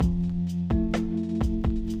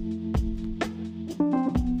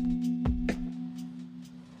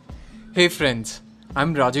Hey friends,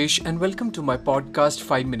 I'm Rajesh and welcome to my podcast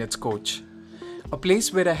 5 Minutes Coach, a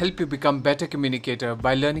place where I help you become better communicator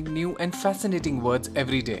by learning new and fascinating words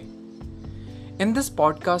every day. In this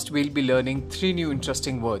podcast, we'll be learning 3 new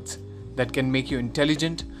interesting words that can make you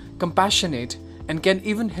intelligent, compassionate, and can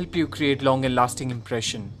even help you create long and lasting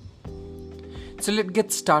impression. So let's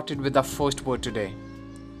get started with our first word today.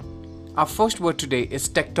 Our first word today is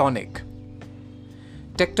tectonic.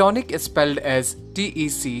 Tectonic is spelled as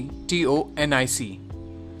Tectonic.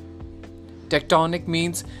 Tectonic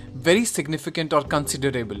means very significant or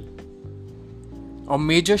considerable, or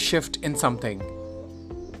major shift in something.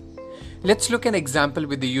 Let's look at an example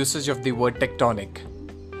with the usage of the word tectonic.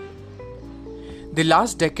 The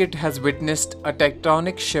last decade has witnessed a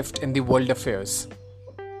tectonic shift in the world affairs.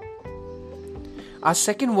 Our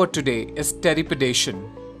second word today is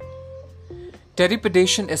trepidation.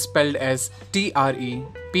 Trepidation is spelled as Trepidation.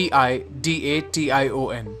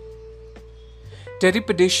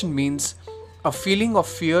 Trepidation means a feeling of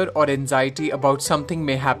fear or anxiety about something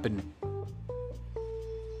may happen.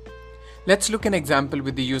 Let's look at an example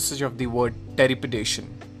with the usage of the word trepidation.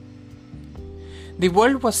 The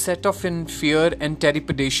world was set off in fear and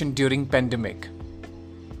trepidation during pandemic.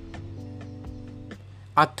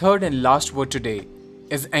 Our third and last word today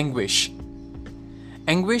is anguish.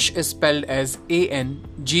 Anguish is spelled as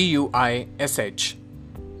Anguish.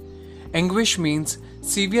 Anguish means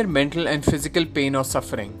severe mental and physical pain or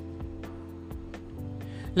suffering.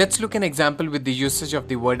 Let's look at an example with the usage of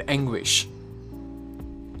the word anguish.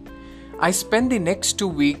 I spend the next 2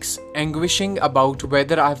 weeks anguishing about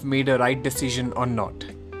whether I've made a right decision or not.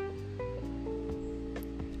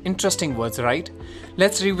 Interesting words, right?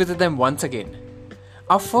 Let's revisit them once again.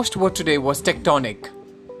 Our first word today was tectonic,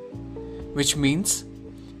 which means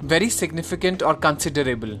very significant or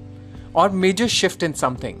considerable, or major shift in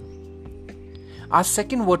something. Our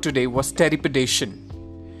second word today was trepidation,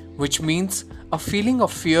 which means a feeling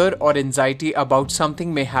of fear or anxiety about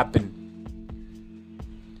something may happen.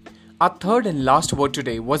 Our third and last word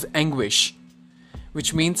today was anguish,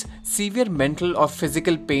 which means severe mental or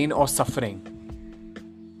physical pain or suffering.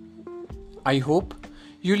 I hope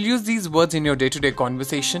you'll use these words in your day-to-day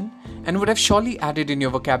conversation and would have surely added in your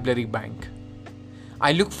vocabulary bank.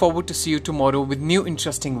 I look forward to see you tomorrow with new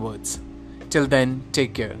interesting words. Till then,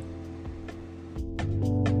 take care.